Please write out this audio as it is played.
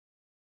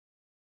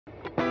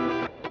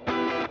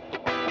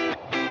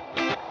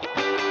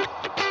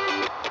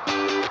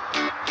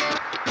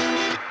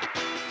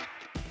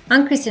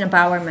I'm Cristina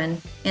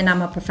Bowerman, and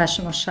I'm a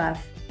professional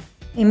chef.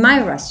 In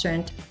my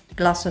restaurant,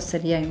 Glass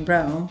Hostaria in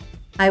Rome,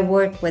 I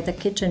work with a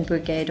kitchen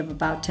brigade of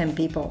about 10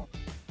 people.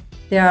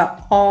 They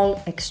are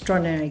all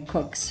extraordinary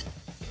cooks,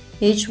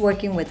 each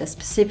working with a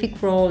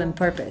specific role and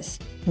purpose,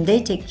 and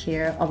they take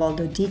care of all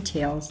the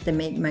details that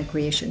make my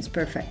creations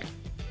perfect.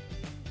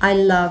 I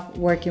love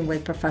working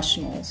with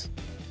professionals.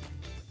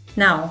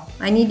 Now,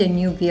 I need a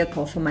new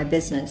vehicle for my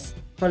business,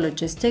 for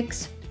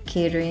logistics,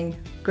 catering,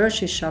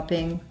 grocery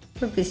shopping,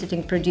 for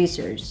visiting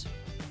producers.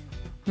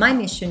 My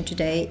mission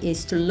today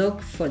is to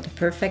look for the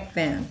perfect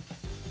van.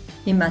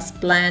 It must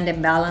blend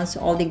and balance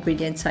all the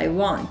ingredients I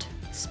want: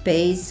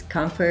 space,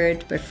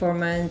 comfort,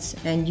 performance,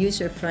 and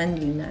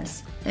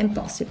user-friendliness, and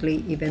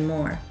possibly even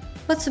more.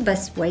 What's the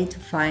best way to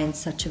find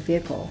such a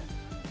vehicle?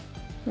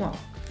 Well,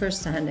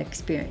 first-hand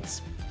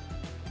experience.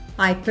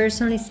 I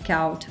personally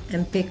scout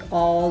and pick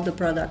all the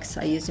products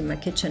I use in my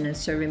kitchen and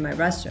serve in my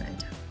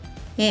restaurant.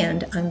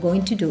 And I'm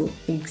going to do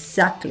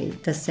exactly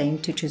the same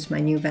to choose my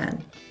new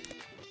van.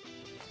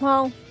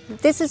 Well,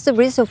 this is the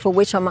reason for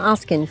which I'm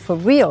asking for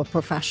real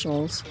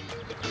professionals.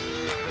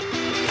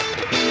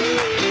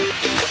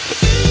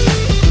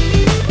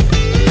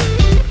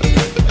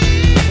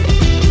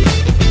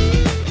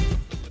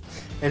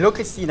 Hello,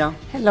 Cristina.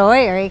 Hello,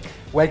 Eric.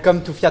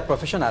 Welcome to Fiat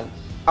Professional.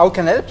 How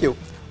can I help you?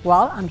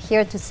 Well, I'm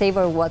here to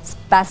savor what's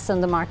best on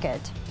the market.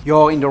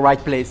 You're in the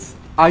right place.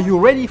 Are you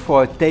ready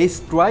for a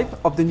taste drive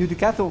of the new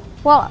Ducato?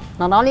 Well,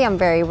 not only I'm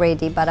very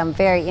ready, but I'm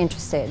very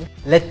interested.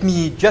 Let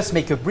me just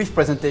make a brief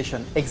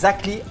presentation,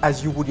 exactly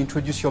as you would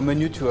introduce your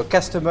menu to a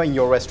customer in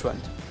your restaurant.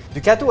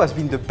 Ducato has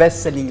been the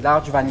best-selling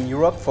large van in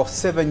Europe for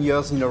 7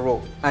 years in a row,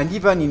 and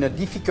even in a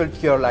difficult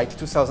year like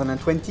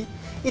 2020,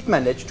 it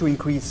managed to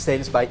increase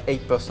sales by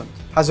 8%.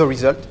 As a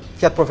result,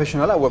 Fiat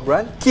Professional, our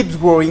brand, keeps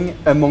growing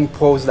among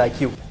pros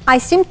like you. I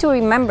seem to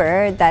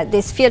remember that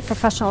this Fiat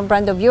Professional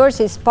brand of yours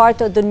is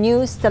part of the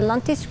new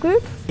Stellantis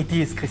group? It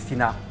is,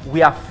 Cristina.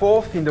 We are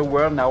fourth in the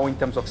world now in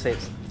terms of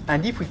sales.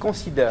 And if we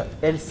consider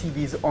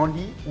LCVs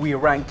only, we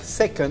rank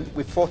second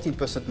with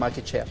 14%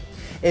 market share,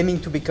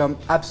 aiming to become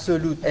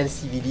absolute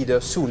LCV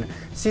leader soon,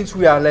 since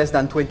we are less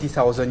than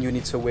 20,000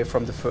 units away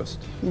from the first.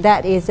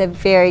 That is a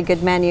very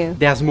good menu.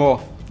 There's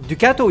more.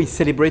 Ducato is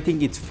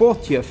celebrating its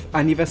 40th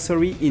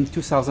anniversary in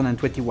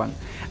 2021,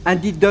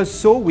 and it does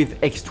so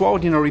with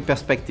extraordinary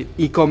perspective.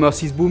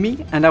 E-commerce is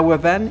booming, and our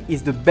van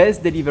is the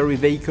best delivery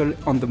vehicle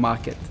on the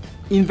market.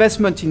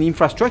 Investment in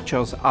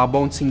infrastructures are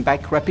bouncing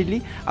back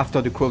rapidly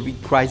after the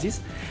COVID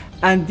crisis,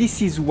 and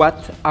this is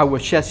what our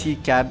chassis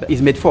cab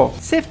is made for.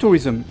 Safe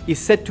tourism is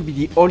said to be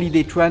the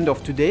holiday trend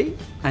of today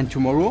and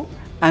tomorrow,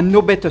 and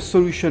no better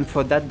solution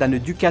for that than a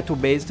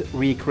Ducato-based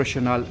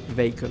recreational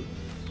vehicle.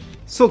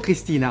 So,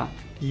 Cristina,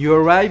 you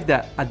arrived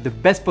at the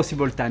best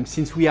possible time,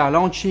 since we are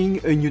launching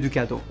a new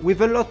Ducato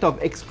with a lot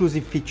of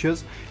exclusive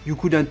features you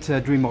couldn't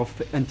dream of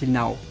until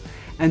now.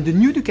 And the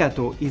new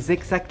Ducato is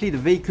exactly the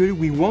vehicle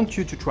we want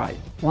you to try.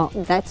 Well,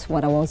 that's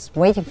what I was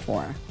waiting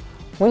for.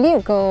 Will you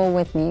go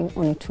with me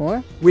on a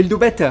tour? We'll do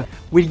better.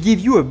 We'll give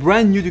you a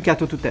brand new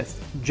Ducato to test.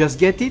 Just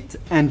get it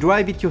and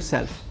drive it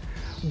yourself.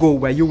 Go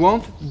where you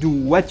want, do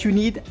what you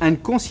need,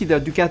 and consider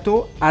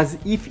Ducato as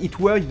if it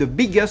were the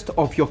biggest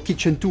of your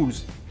kitchen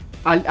tools.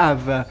 I'll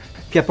have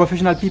Fiat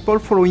Professional people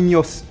following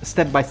you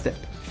step by step.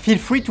 Feel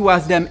free to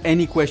ask them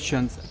any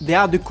questions. They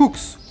are the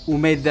cooks who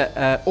made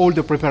all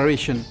the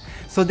preparation,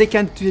 so they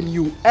can tell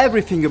you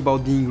everything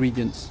about the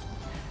ingredients.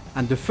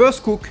 And the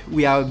first cook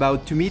we are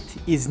about to meet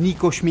is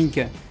Nico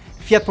Schminke,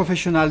 Fiat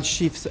Professional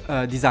chief's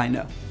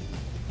designer.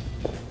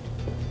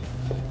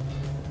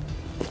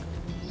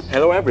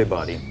 Hello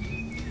everybody.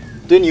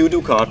 The new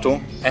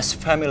Ducato, as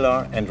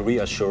familiar and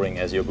reassuring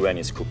as your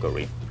granny's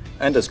cookery,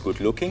 and as good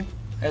looking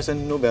as a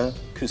nouvelle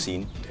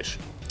cuisine dish.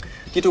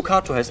 The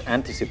Ducato has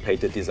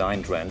anticipated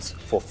design trends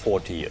for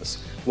 40 years,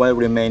 while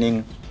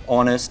remaining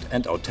honest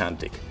and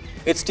authentic.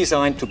 It's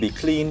designed to be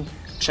clean,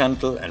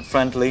 gentle and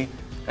friendly,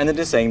 and at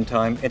the same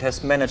time it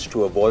has managed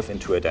to evolve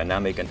into a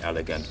dynamic and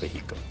elegant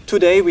vehicle.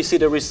 Today we see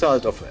the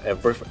result of a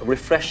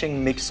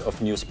refreshing mix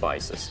of new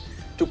spices.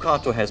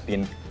 Ducato has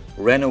been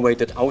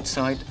renovated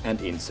outside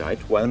and inside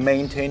while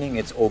maintaining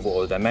its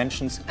overall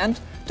dimensions and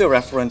the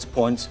reference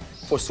points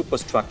for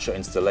superstructure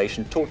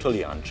installation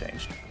totally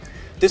unchanged.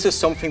 This is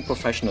something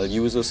professional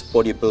users,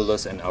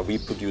 bodybuilders and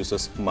RV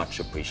producers much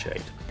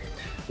appreciate.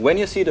 When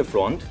you see the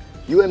front,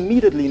 you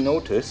immediately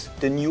notice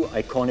the new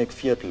iconic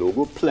Fiat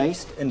logo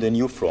placed in the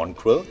new front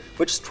grille,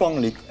 which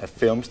strongly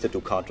affirms the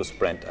Ducato's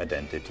brand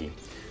identity.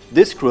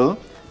 This grille,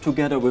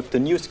 together with the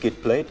new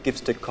skid plate,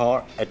 gives the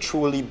car a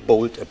truly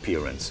bold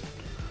appearance.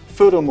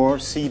 Furthermore,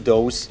 see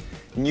those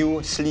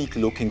new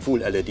sleek-looking full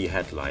LED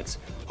headlights,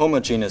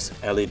 homogeneous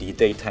LED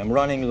daytime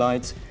running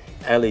lights,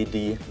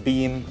 LED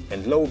beam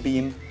and low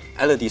beam,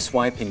 LED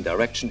swiping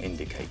direction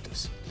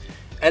indicators.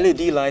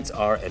 LED lights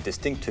are a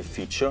distinctive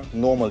feature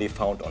normally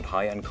found on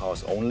high-end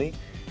cars only,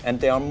 and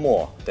they are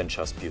more than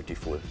just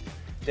beautiful.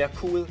 Their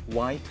cool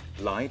white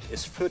light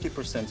is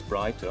 30%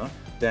 brighter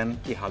than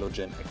the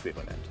halogen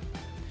equivalent.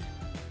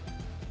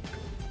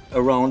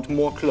 Around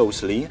more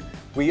closely,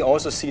 We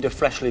also see the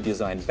freshly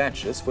designed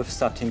badges with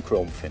satin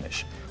chrome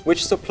finish,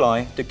 which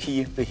supply the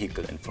key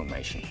vehicle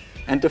information.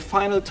 And the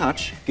final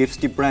touch gives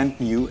the brand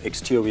new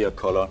exterior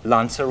color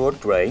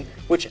Lanzarote Grey,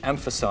 which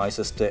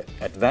emphasizes the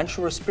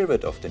adventurous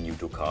spirit of the new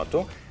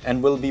Ducato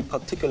and will be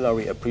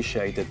particularly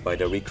appreciated by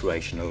the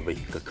recreational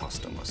vehicle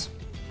customers.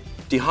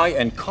 The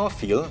high-end car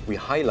feel we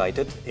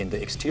highlighted in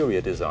the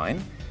exterior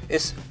design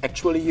is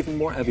actually even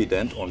more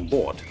evident on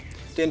board.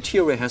 The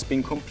interior has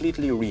been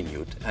completely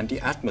renewed and the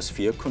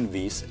atmosphere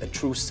conveys a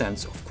true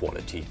sense of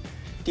quality.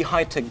 The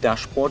high-tech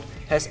dashboard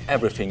has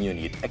everything you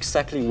need,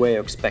 exactly where you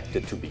expect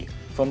it to be,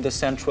 from the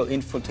central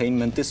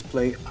infotainment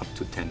display up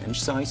to 10-inch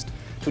sized,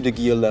 to the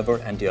gear lever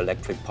and the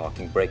electric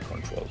parking brake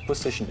control,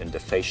 positioned in the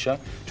fascia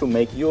to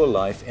make your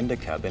life in the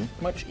cabin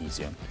much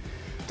easier.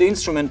 The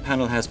instrument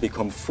panel has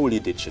become fully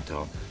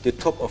digital. The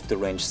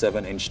top-of-the-range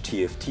 7-inch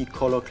TFT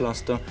color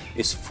cluster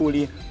is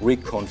fully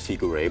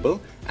reconfigurable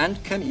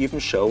and can even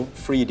show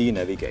 3D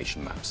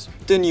navigation maps.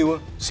 The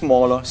newer,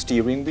 smaller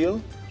steering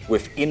wheel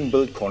with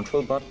inbuilt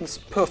control buttons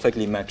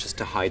perfectly matches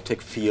the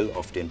high-tech feel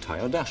of the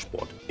entire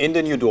dashboard. In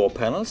the new door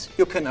panels,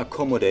 you can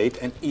accommodate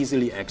and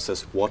easily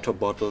access water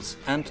bottles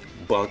and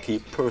bulky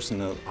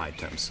personal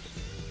items.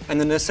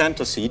 And in the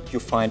center seat, you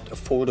find a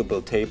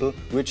foldable table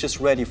which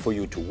is ready for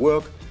you to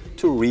work,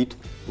 to read,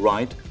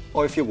 write,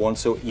 or if you want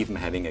so, even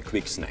having a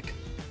quick snack.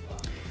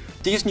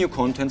 These new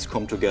contents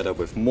come together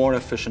with more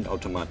efficient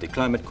automatic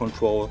climate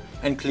control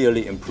and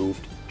clearly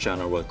improved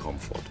general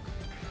comfort.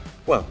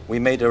 Well, we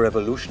made a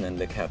revolution in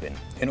the cabin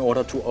in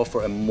order to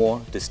offer a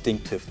more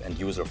distinctive and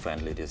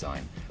user-friendly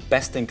design,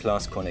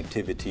 best-in-class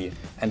connectivity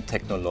and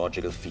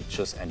technological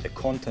features and a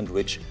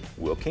content-rich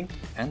working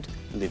and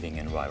living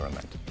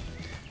environment.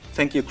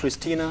 Thank you,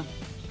 Cristina.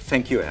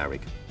 Thank you,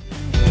 Eric.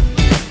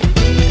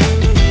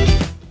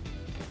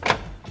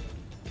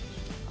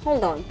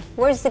 Hold on,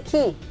 where's the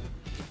key?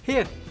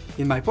 Here,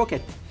 in my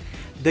pocket.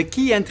 The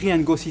key entry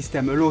and go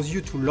system allows you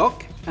to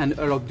lock and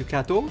unlock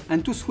Ducato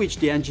and to switch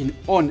the engine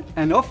on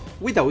and off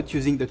without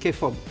using the key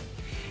fob.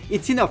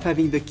 It's enough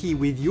having the key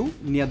with you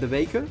near the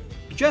vehicle.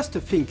 Just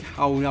to think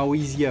how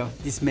easier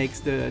this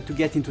makes to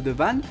get into the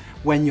van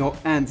when your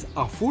hands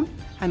are full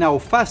and how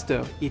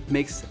faster it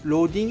makes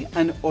loading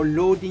and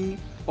unloading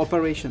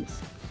operations.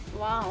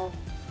 Wow.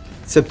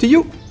 It's up to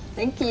you.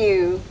 Thank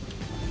you.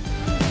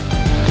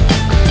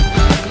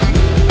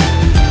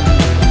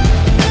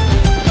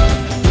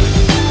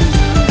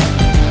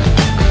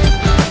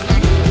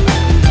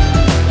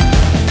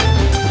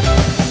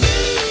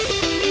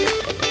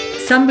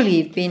 Some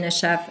believe being a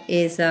chef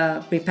is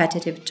a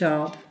repetitive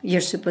job. You're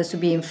supposed to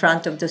be in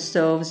front of the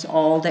stoves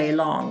all day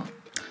long.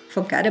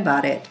 Forget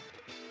about it.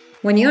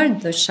 When you're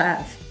the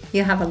chef,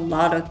 you have a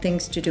lot of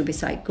things to do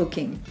beside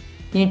cooking.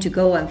 You need to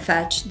go and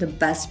fetch the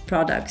best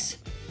products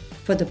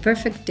for the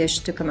perfect dish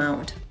to come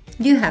out.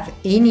 Do you have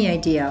any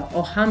idea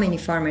of how many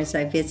farmers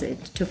I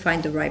visit to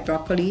find the right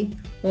broccoli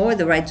or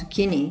the right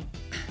zucchini?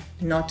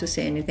 Not to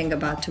say anything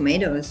about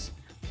tomatoes.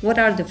 What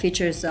are the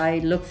features I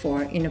look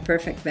for in a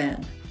perfect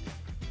van?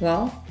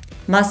 Well,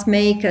 must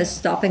make a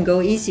stop and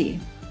go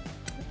easy.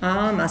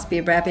 Must be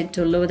rapid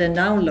to load and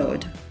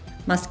download.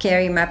 Must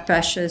carry my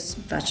precious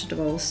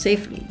vegetables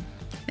safely.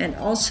 And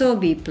also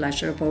be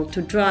pleasurable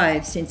to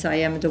drive, since I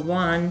am the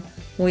one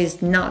who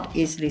is not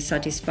easily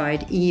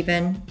satisfied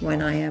even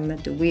when I am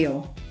at the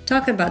wheel.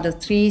 Talk about the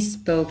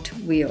 3-spoked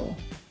wheel.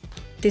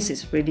 This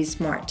is really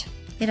smart.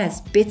 It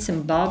has bits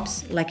and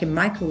bobs like a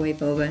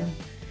microwave oven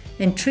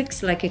and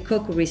tricks like a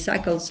cook who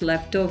recycles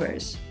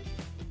leftovers.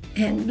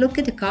 And look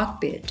at the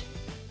cockpit.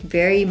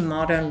 Very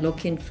modern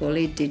looking,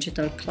 fully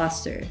digital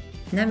cluster.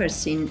 Never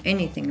seen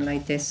anything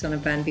like this on a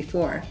van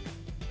before.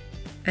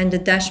 And the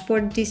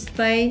dashboard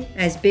display,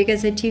 as big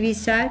as a TV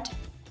set.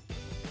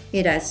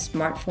 It has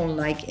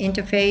smartphone-like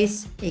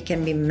interface. It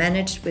can be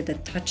managed with the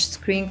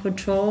touchscreen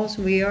controls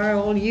we are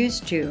all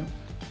used to.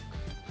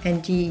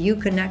 And the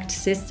Uconnect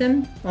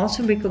system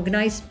also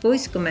recognizes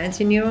voice commands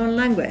in your own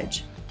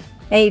language.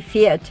 Hey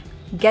Fiat,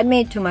 get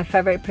me to my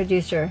favorite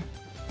producer.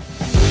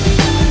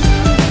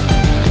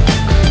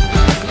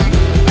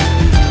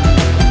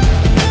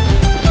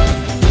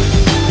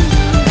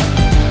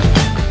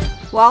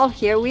 Well,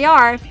 here we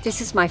are.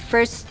 This is my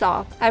first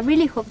stop. I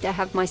really hope I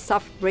have my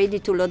stuff ready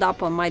to load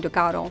up on my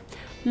Ducato.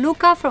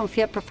 Luca from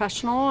Fiat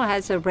Professional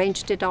has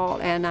arranged it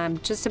all and I'm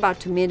just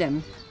about to meet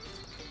him.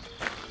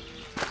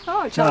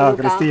 Oh, ciao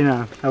Luca.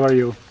 Cristina, how are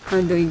you?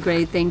 I'm doing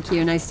great, thank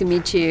you. Nice to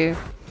meet you.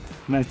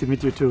 Nice to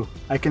meet you too.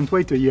 I can't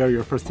wait to hear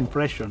your first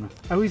impression.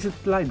 How is it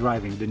like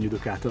driving the new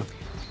Ducato?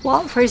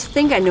 Well, first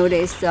thing I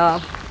noticed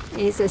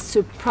is a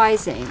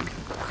surprising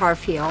car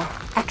feel,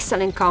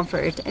 excellent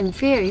comfort and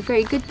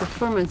very good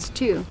performance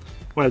too.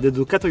 Well, the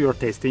Ducato you're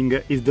testing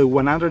is the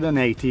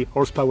 180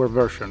 horsepower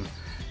version.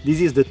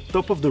 This is the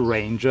top of the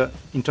range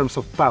in terms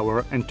of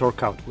power and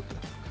torque output.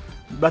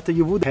 But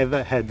you would have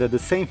had the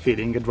same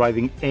feeling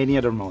driving any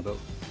other model.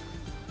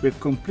 We've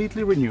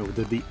completely renewed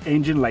the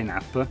engine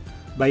lineup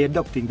by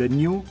adopting the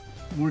new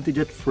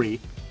multijet-free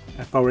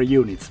power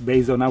units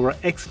based on our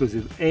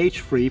exclusive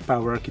H3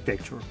 power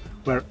architecture,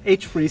 where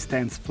H3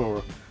 stands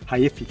for high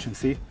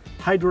efficiency,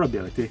 high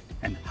durability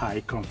and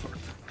high comfort.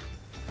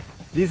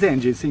 These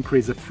engines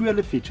increase the fuel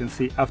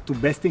efficiency up to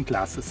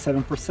best-in-class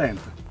 7%,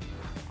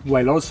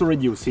 while also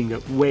reducing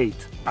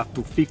weight up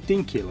to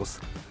 15 kilos.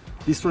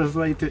 This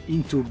translates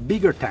into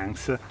bigger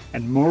tanks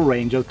and more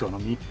range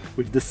autonomy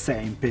with the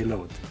same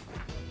payload.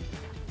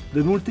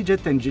 The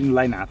multi-jet engine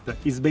lineup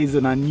is based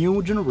on a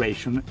new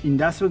generation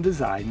industrial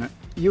design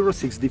Euro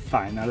 6D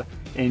final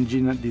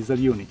engine diesel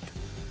unit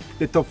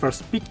that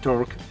offers peak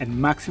torque and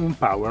maximum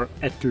power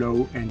at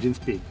low engine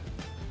speed.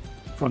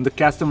 From the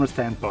customer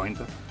standpoint,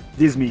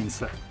 this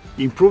means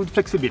improved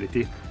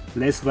flexibility,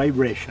 less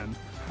vibration,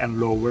 and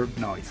lower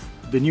noise.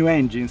 The new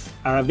engines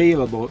are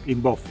available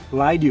in both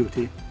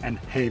light-duty and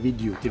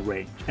heavy-duty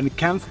range and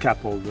comes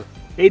coupled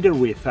either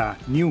with a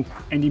new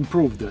and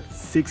improved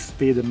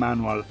 6-speed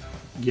manual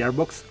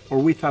gearbox or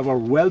with our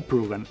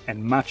well-proven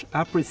and much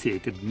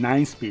appreciated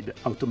 9-speed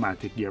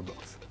automatic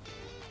gearbox.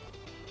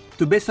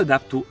 To best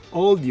adapt to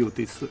all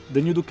duties,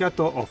 the new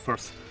Ducato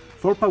offers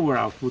 4 power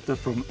output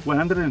from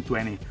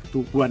 120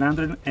 to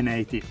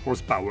 180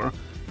 horsepower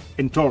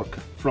and torque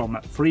from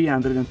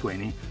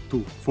 320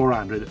 to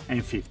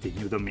 450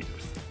 Nm.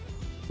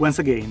 Once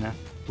again,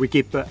 we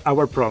keep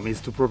our promise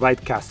to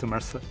provide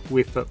customers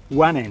with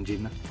one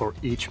engine for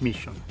each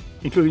mission,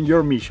 including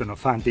your mission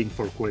of hunting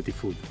for quality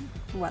food.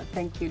 Well,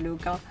 thank you,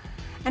 Luca.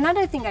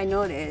 Another thing I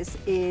noticed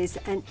is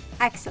an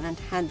excellent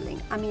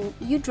handling. I mean,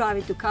 you drive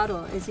a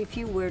Ducato as if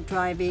you were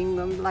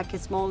driving like a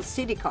small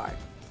city car,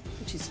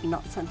 which is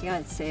not something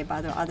I'd say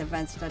about the other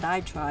vans that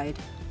I tried.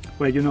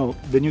 Well, you know,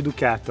 the new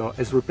Ducato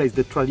has replaced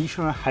the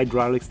traditional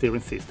hydraulic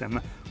steering system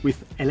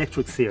with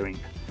electric steering,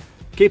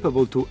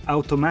 capable to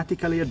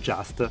automatically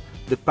adjust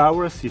the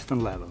power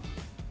assistant level.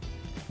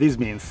 This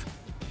means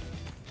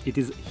it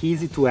is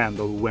easy to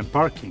handle when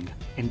parking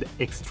and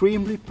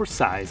extremely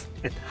precise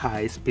at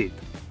high speed.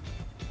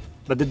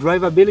 But the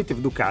drivability of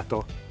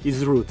Ducato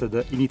is rooted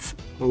in its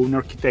own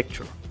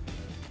architecture,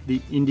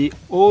 in the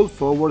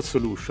all-forward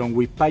solution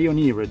we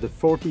pioneered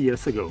 40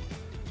 years ago.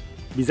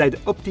 Besides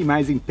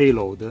optimizing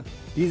payload,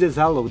 this has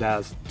allowed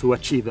us to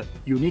achieve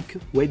unique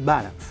weight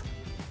balance,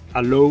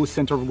 a low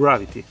center of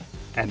gravity,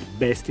 and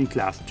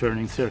best-in-class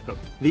turning circle.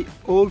 The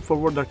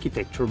all-forward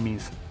architecture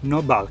means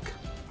no bulk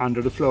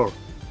under the floor,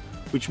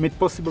 which made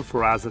possible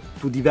for us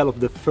to develop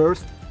the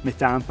first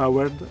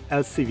methane-powered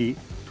LCV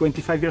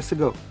 25 years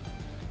ago,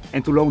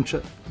 and to launch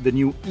the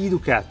new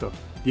e-Ducato,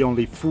 the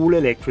only full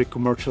electric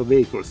commercial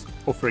vehicles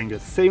offering the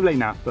same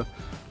lineup,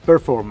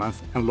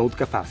 performance and load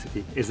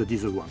capacity as a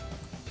diesel one.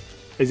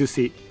 As you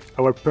see,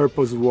 our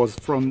purpose was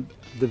from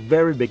the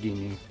very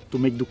beginning to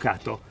make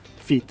Ducato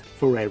fit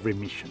for every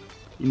mission.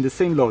 In the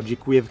same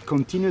logic, we have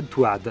continued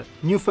to add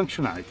new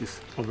functionalities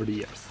over the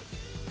years,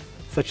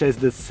 such as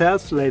the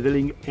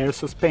self-leveling air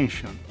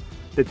suspension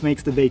that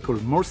makes the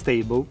vehicle more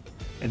stable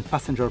and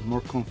passenger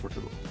more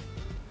comfortable,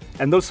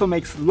 and also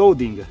makes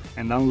loading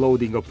and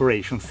unloading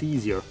operations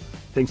easier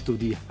thanks to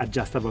the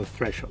adjustable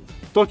threshold.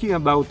 Talking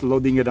about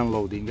loading and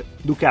unloading,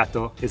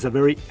 Ducato has a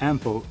very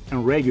ample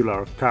and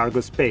regular cargo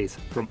space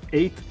from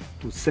 8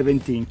 to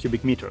 17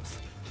 cubic meters,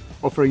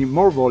 offering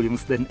more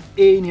volumes than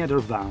any other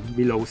van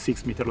below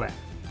 6 meter length,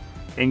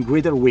 and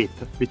greater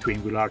width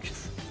between wheel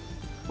arches.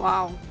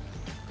 Wow.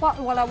 Well,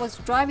 while I was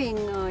driving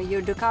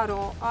your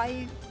Ducato,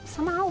 I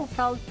somehow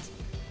felt,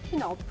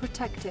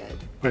 protected.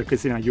 Well,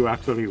 Cristina, you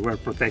actually were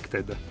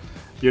protected.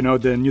 You know,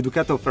 the new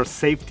Ducato offers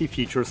safety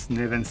features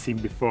never seen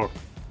before.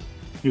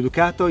 New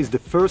Ducato is the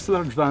first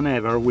large van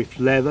ever with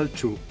level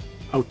 2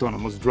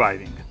 autonomous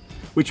driving,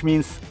 which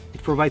means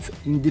it provides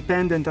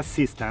independent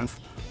assistance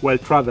while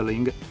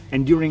traveling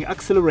and during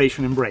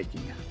acceleration and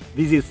braking.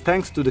 This is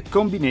thanks to the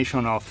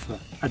combination of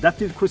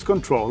adaptive cruise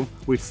control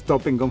with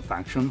stop and go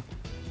function,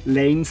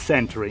 lane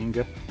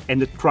centering,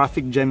 and the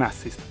traffic jam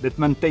assist that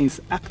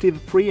maintains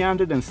active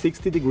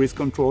 360 degrees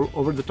control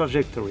over the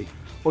trajectory,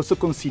 also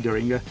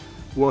considering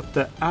what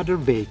other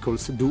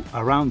vehicles do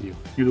around you.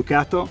 New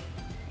Ducato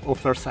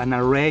offers an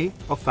array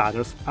of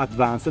other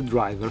advanced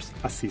driver's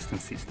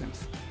assistance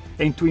systems,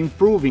 and to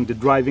improving the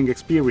driving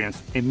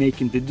experience and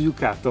making the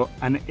Ducato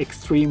an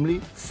extremely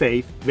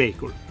safe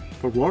vehicle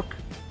for work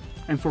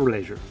and for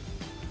leisure.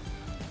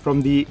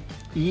 From the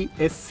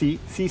ESC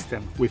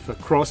system with a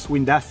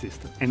crosswind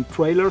assist and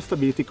trailer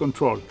stability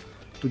control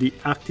to the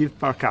active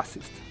park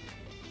assist.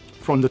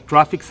 From the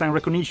traffic sign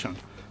recognition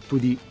to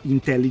the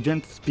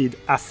intelligent speed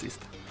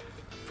assist.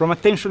 From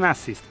attention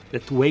assist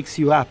that wakes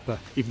you up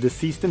if the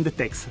system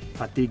detects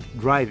fatigue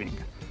driving,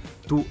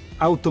 to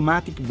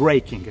automatic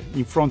braking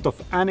in front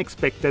of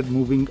unexpected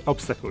moving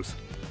obstacles,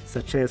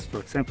 such as, for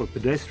example,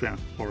 pedestrians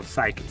or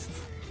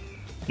cyclists.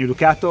 New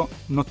Ducato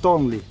not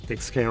only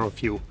takes care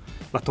of you,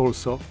 but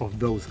also of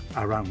those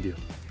around you.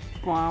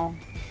 Wow,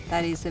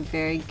 that is a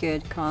very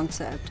good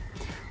concept.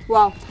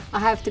 Well, I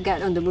have to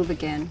get on the move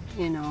again,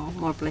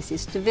 more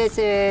places to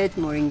visit,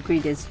 more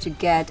ingredients to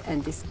get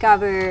and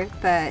discover,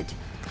 but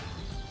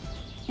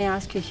may I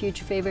ask you a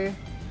huge favor?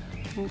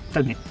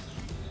 Tell me.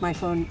 My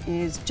phone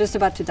is just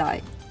about to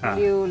die. Will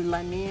you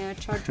lend me a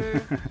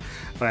charger?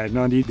 Well,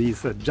 no need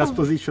this. Just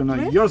position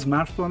really? your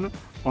smartphone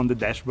on the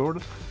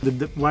dashboard,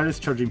 the wireless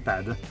charging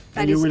pad,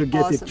 and you will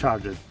get it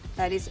charged.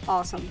 That is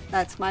awesome.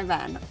 That's my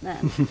van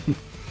then.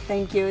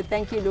 Thank you,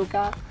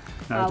 Luca.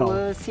 I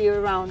will see you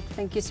around.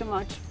 Thank you so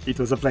much. It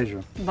was a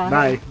pleasure.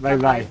 Bye.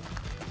 Bye.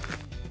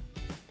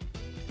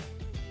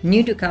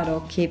 New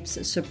Ducato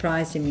keeps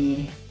surprising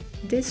me.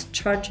 This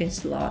charging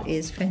slot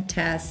is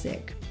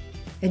fantastic.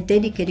 A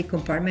dedicated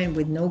compartment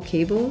with no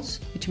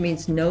cables, which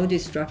means no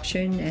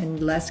distraction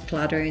and less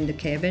clutter in the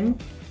cabin.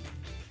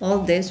 All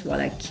this while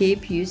I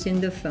keep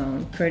using the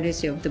phone,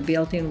 courtesy of the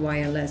built-in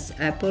wireless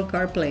Apple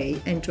CarPlay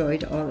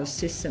Android Auto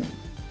system.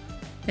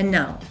 And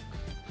now,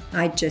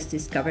 I just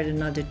discovered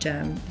another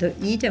gem, the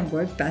Eat and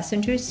Work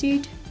passenger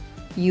seat.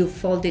 You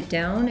fold it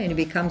down and it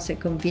becomes a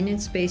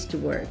convenient space to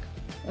work.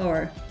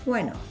 Or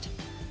why not?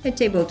 A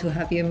table to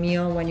have your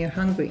meal when you're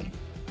hungry.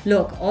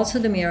 Look, also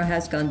the mirror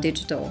has gone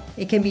digital.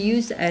 It can be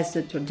used as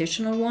the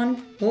traditional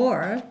one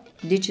or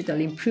digital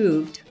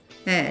improved,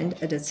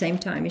 and at the same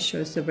time it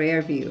shows the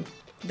rear view.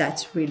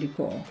 That's really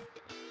cool.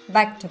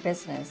 Back to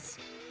business.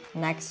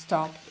 Next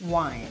stop,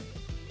 wine.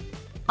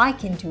 I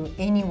can do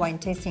any wine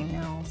tasting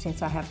now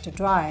since I have to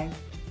drive,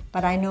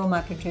 but I know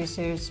my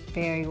producers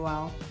very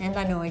well and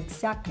I know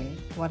exactly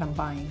what I'm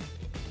buying.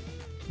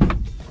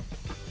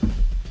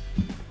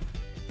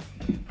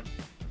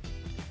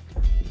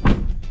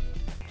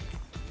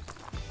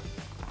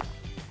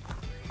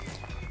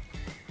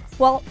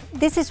 Well,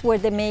 this is where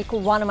they make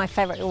one of my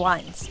favorite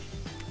wines.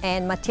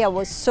 And Mattia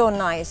was so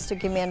nice to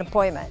give me an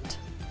appointment.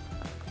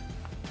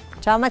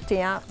 Ciao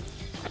Mattia.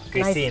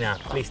 Cristina,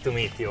 pleased to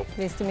meet you.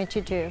 Nice to meet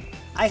you too.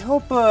 I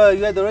hope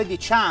you had already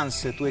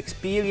chance to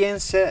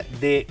experience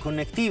the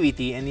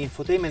connectivity and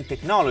infotainment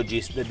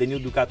technologies that the new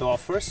Ducato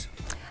offers.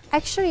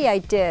 Actually, I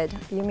did.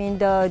 You mean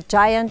the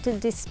giant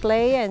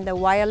display and the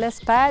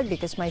wireless pad?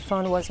 Because my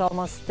phone was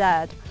almost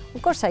dead.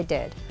 Of course I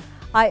did.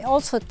 I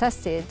also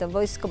tested the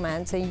voice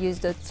commands and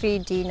used the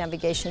 3D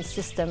navigation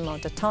system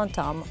of the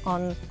TomTom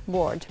on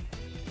board.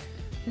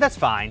 That's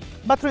fine,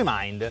 but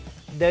remind,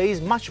 there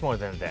is much more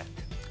than that.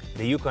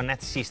 The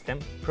Uconnect system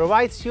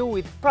provides you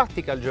with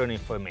practical journey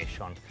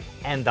information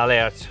and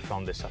alerts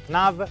from the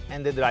sat-nav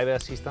and the driver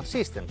assistance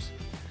systems.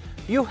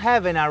 You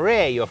have an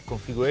array of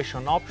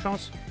configuration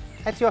options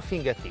at your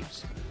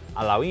fingertips,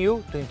 allowing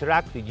you to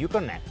interact with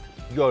Uconnect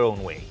your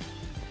own way.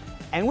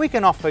 And we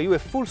can offer you a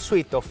full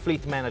suite of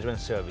fleet management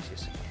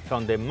services,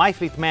 from the My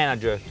Fleet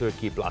Manager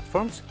Turkey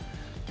platforms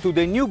to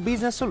the new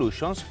business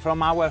solutions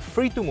from our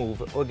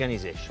Free2Move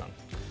organization.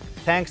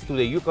 Thanks to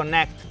the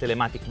Uconnect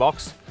telematic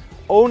box,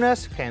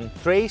 owners can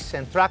trace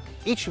and track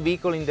each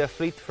vehicle in their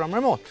fleet from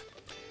remote.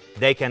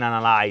 They can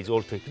analyze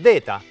all trip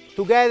data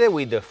together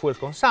with the fuel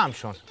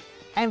consumption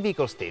and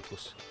vehicle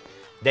status.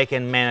 They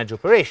can manage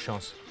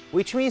operations,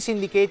 which means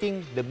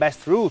indicating the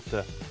best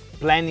route,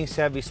 planning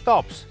service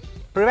stops,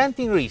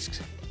 preventing risks,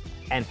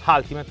 and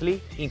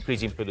ultimately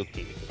increasing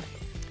productivity.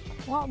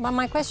 Well, but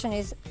my question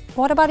is,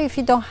 what about if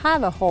you don't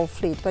have a whole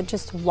fleet, but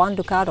just one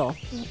Ducato?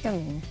 I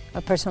mean,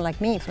 a person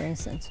like me, for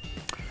instance.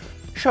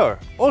 Sure,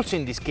 also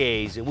in this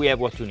case, we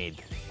have what you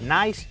need.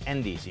 Nice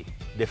and easy.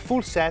 The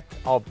full set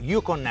of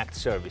Uconnect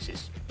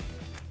services.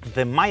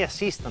 The My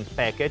Assistant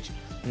package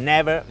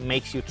never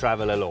makes you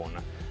travel alone.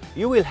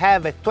 You will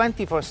have a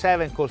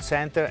 24/7 call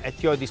center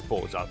at your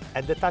disposal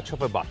at the touch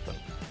of a button.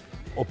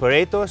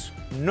 Operators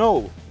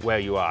know where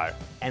you are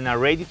and are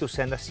ready to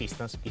send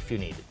assistance if you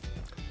need it.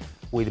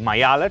 With My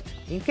Alert,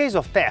 in case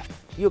of theft,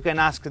 you can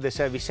ask the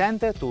service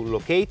center to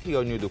locate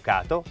your new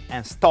Ducato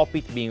and stop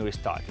it being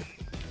restarted.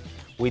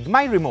 With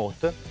My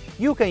Remote,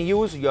 you can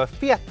use your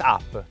Fiat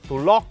app to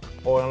lock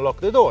or unlock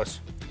the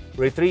doors,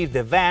 retrieve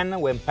the van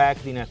when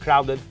packed in a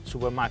crowded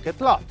supermarket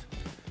lot,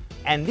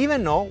 and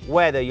even know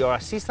whether your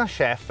assistant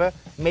chef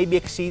maybe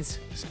exceeds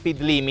speed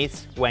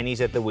limits when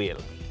he's at the wheel.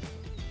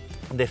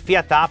 The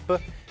Fiat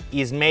app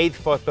is made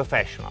for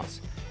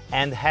professionals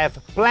and have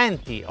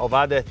plenty of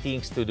other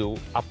things to do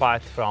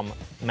apart from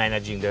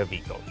managing their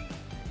vehicle.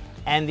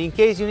 And in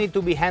case you need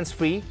to be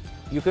hands-free,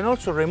 you can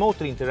also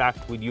remotely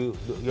interact with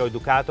your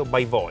Ducato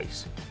by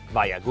voice,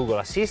 via Google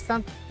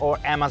Assistant or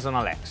Amazon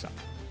Alexa.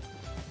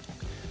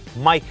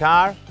 My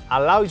Car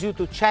allows you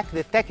to check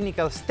the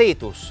technical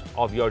status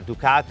of your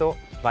Ducato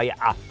via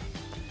app.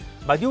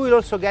 But you will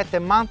also get a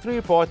monthly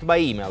report by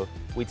email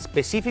with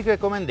specific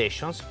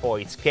recommendations for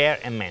its care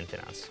and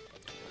maintenance.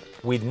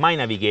 With My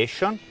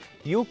Navigation,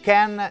 you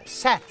can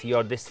set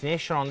your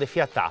destination on the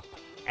Fiat app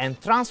and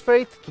transfer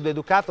it to the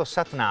Ducato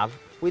sat-nav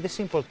with a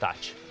simple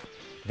touch.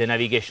 The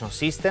navigation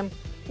system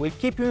will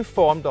keep you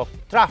informed of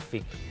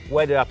traffic,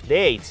 weather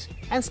updates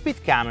and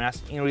speed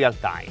cameras in real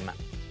time.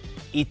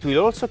 It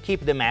will also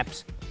keep the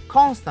maps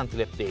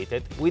constantly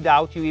updated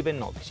without you even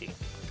noticing.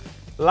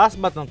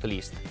 Last but not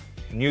least,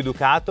 new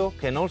Ducato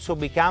can also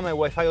become a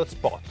Wi-Fi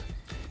hotspot,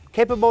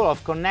 capable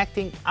of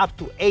connecting up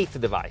to 8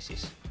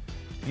 devices.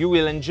 You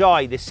will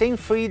enjoy the same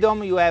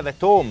freedom you have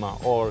at home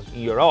or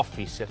in your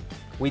office,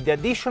 with the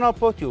additional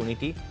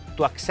opportunity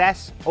to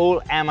access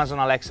all Amazon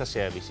Alexa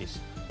services.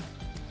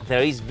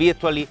 There is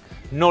virtually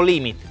No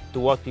limit to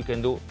what you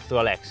can do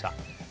through Alexa.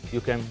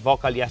 You can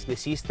vocally ask the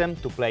system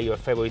to play your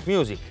favorite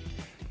music,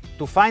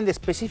 to find a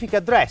specific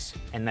address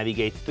and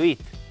navigate to it,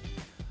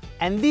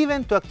 and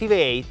even to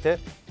activate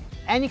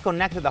any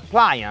connected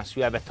appliance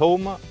you have at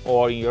home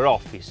or in your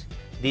office.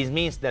 This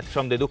means that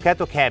from the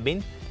Ducato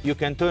cabin you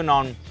can turn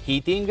on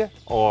heating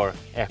or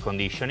air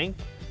conditioning,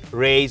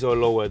 raise or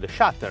lower the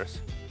shutters,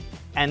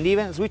 and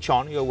even switch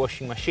on your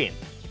washing machine.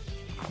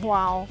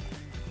 Wow,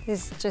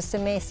 it's just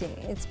amazing.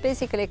 It's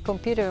basically a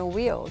computer on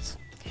wheels.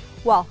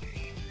 Well,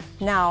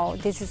 now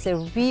this is a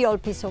real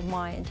peace of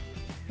mind.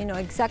 You know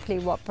exactly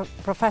what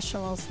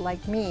professionals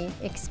like me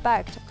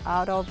expect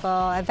out of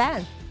a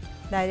van.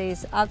 That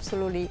is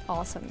absolutely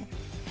awesome.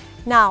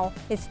 Now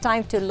it's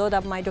time to load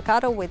up my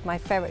Ducato with my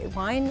favorite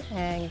wine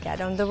and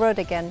get on the road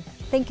again.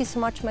 Thank you so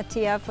much,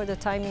 Mattia, for the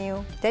time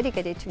you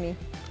dedicated to me.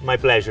 My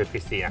pleasure,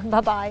 Cristina.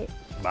 Bye-bye.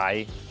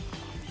 Bye.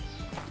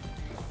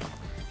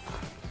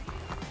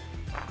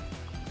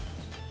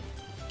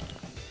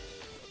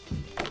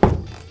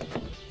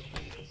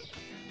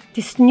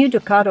 This new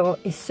Ducato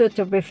is so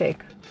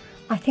terrific.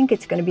 I think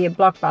it's going to be a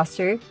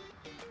blockbuster.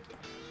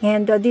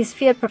 And these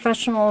Fiat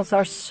professionals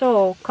are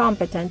so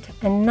competent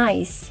and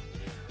nice.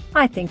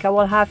 I think I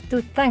will have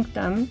to thank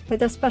them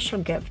with a special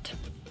gift.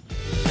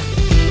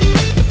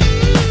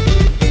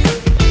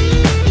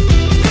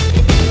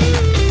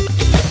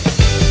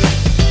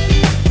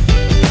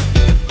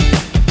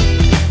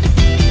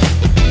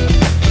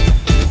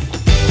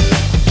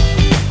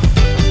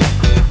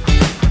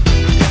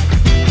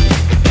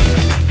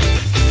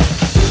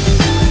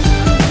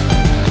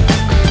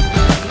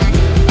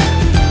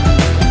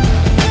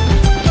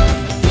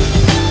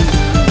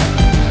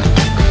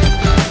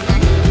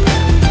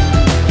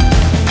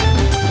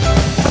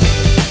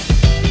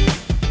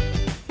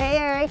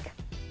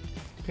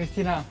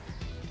 Cristina.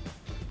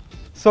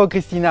 So,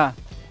 Cristina,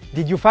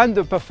 did you find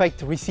the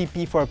perfect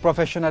recipe for a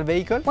professional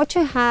vehicle? What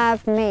you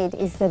have made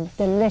is a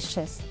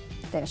delicious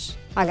dish,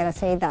 I gotta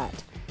say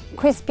that.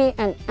 Crispy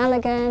and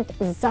elegant,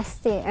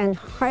 zesty and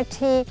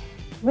hearty,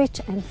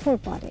 rich and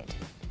full-bodied.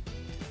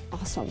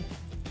 Awesome.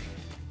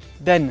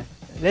 Then,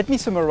 let me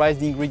summarize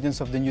the ingredients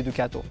of the new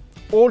Ducato.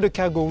 All the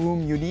cargo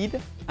room you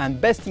need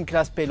and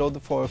best-in-class payload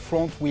for a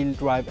front-wheel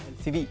drive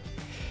LCV.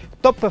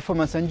 Top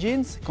performance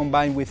engines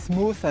combined with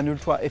smooth and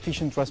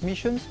ultra-efficient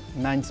transmissions,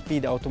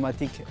 9-speed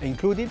automatic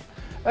included,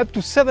 up to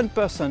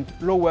 7%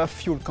 lower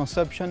fuel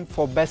consumption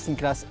for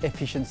best-in-class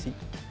efficiency.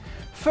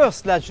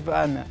 First large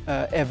van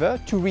ever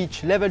to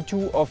reach level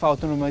 2 of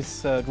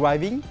autonomous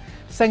driving,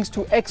 thanks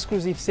to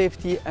exclusive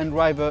safety and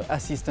driver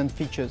assistant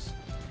features.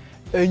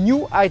 A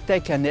new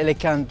high-tech and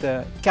elegant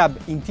cab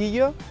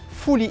interior,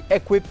 fully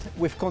equipped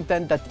with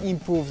content that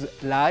improves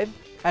life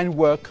and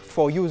work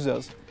for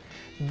users.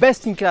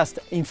 Best-in-class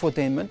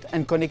infotainment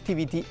and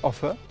connectivity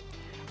offer,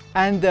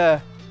 and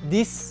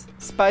this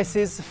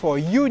spices for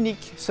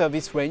unique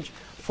service range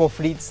for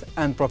fleets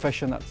and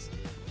professionals.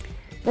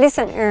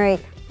 Listen, Eric,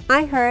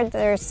 I heard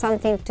there's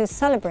something to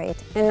celebrate,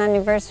 an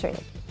anniversary.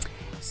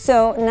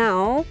 So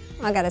now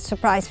I got a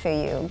surprise for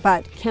you,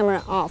 but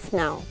camera off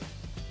now.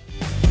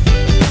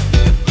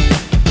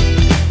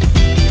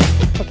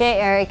 Okay,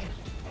 Eric,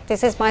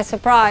 this is my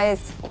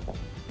surprise.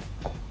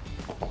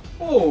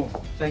 Oh,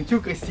 thank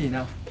you,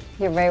 Cristina.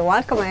 You're very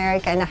welcome,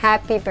 Eric, and a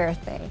happy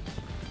birthday.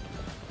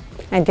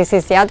 And this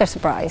is the other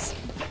surprise.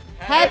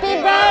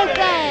 Happy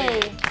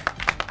birthday!